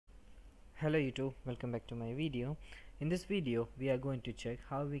Hello YouTube, welcome back to my video. In this video we are going to check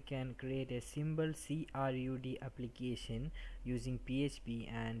how we can create a simple CRUD application using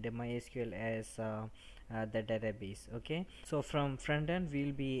PHP and MySQL as the database. Okay, so from front end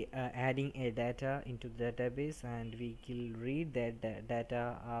we'll be adding a data into the database, and we will read that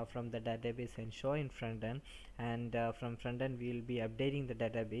data from the database and show in front end, and from front end we'll be updating the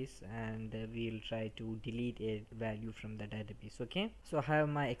database, and we'll try to delete a value from the database. Okay, so I have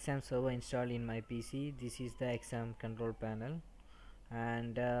my XAMPP server installed in my PC. This is the XAMPP control panel,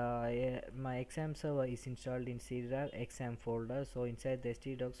 and my XAMPP server is installed in cdar XAMPP folder. So inside the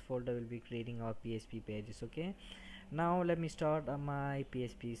htdocs folder we'll be creating our PHP pages. Okay, now let me start my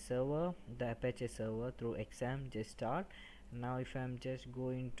PHP server, the Apache server, through XAMPP. Just start. Now if I'm just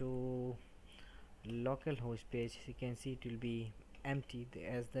going to localhost page, you can see it will be empty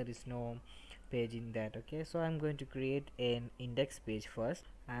as there is no page in that. Okay, so I'm going to create an index page first,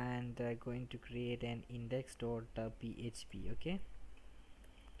 and going to create an index.php. okay,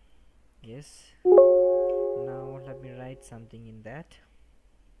 yes. Now let me write something in that.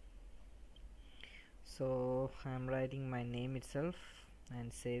 So I'm writing my name itself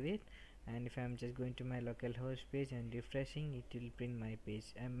and save it, and if I'm just going to my localhost page and refreshing, it will print my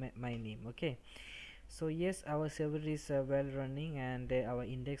page, my name. Okay, so yes, our server is well running, and our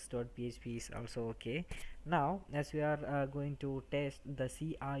index.php is also okay. Now as we are going to test the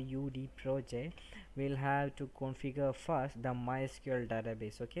CRUD project, we'll have to configure first the MySQL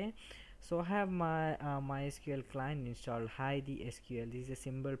database. Okay, so I have my MySQL client installed, htaccess. This is a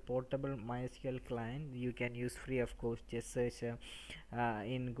simple portable MySQL client you can use free of course. Just search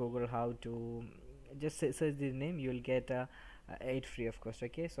in Google how to just search this name, you will get it free of course.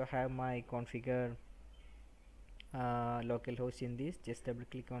 Okay, so I have my configure localhost in this. Just double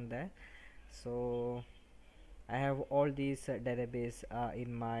click on that. So I have all these database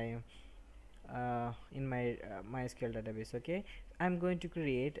in my MySQL database. Okay, I'm going to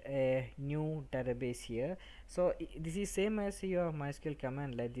create a new database here. So this is same as your MySQL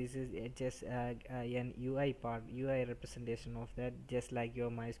command, like this is just an UI representation of that, just like your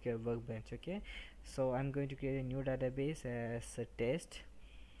MySQL workbench. Okay, so I'm going to create a new database as a test.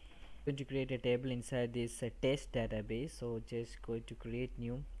 Going to create a table inside this test database. So just going to create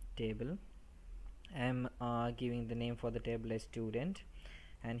new table. I'm giving the name for the table as student,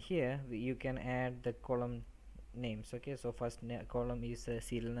 and here you can add the column names. Okay, so first column is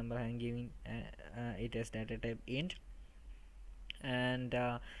serial number. I'm giving it as data type int, and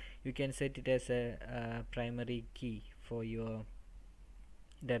you can set it as a primary key for your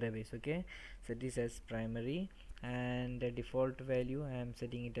database. Okay, so this as primary, and the default value I am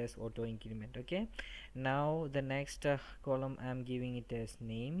setting it as auto increment. Okay, now the next column I am giving it as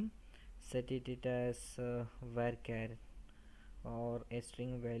name, set it as varchar or a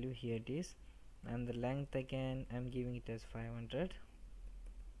string value. Here it is, and the length again I'm giving it as 500,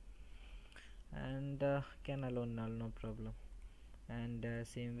 and can allow null, no problem. And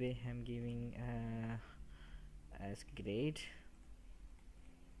same way I'm giving as grade,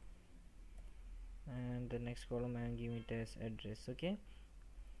 and the next column I'm giving it as address. Okay,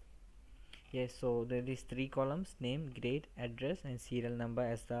 yes, so there is three columns: name, grade, address, and serial number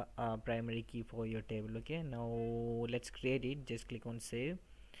as the primary key for your table. Okay, now let's create it. Just click on save.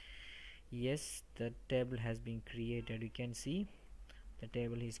 Yes, the table has been created. You can see the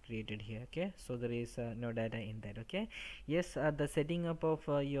table is created here. Okay, so there is no data in that. Okay, yes, the setting up of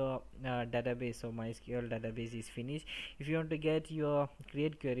your database or MySQL database is finished. If you want to get your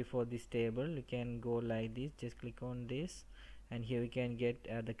create query for this table, you can go like this. Just click on this, and here you can get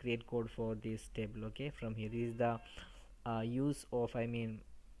the create code for this table. Okay, from here, this is the use of, I mean,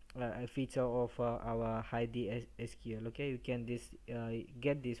 a feature of our htaccess. Okay, you can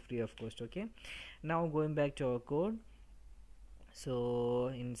get this free of cost. Okay, now going back to our code.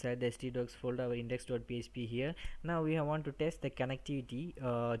 So inside the htdocs folder, our index.php here. Now we want to test the connectivity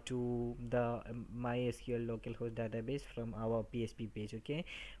to the MySQL localhost database from our PHP page. Okay,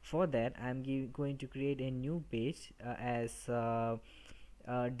 for that I'm going to create a new page as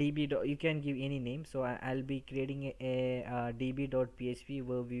db. You can give any name. So I'll be creating a db.php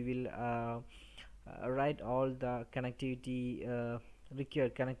where we will write all the connectivity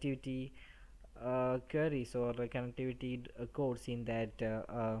required connectivity queries or connectivity codes in that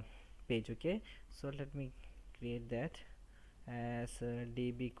page. Okay, so let me create that as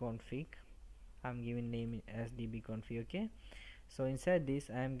db-config. I'm giving name as db-config. Okay, so inside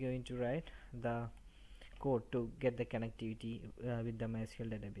this I am going to write the code to get the connectivity with the MySQL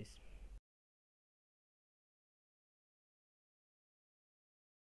database.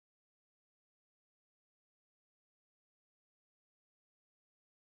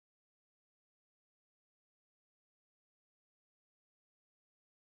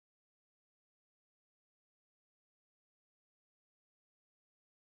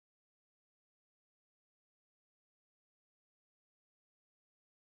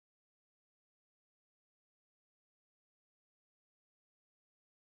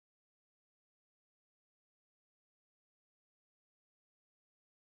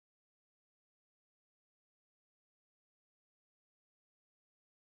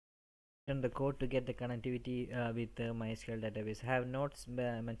 the code to get the connectivity with the MySQL database. I have not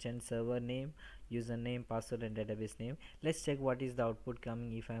mentioned server name, username, password, and database name. Let's check what is the output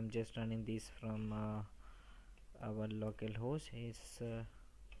coming if I am just running this from our local host. It's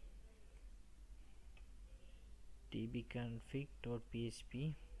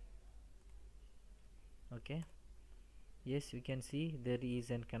dbconfig.php. okay, yes, we can see there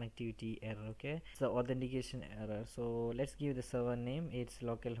is an connectivity error. Okay, it's the authentication error. So let's give the server name, it's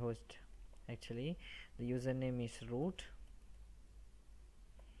localhost. Actually the username is root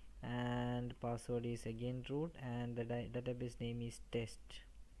and password is again root, and the database name is test.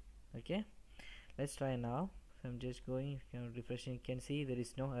 Okay, let's try now. So I'm just going, refreshing, you can see there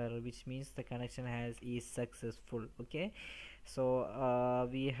is no error, which means the connection is successful. Okay, so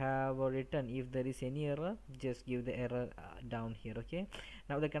we have written if there is any error, just give the error down here. Okay,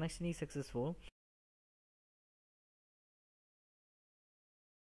 now the connection is successful.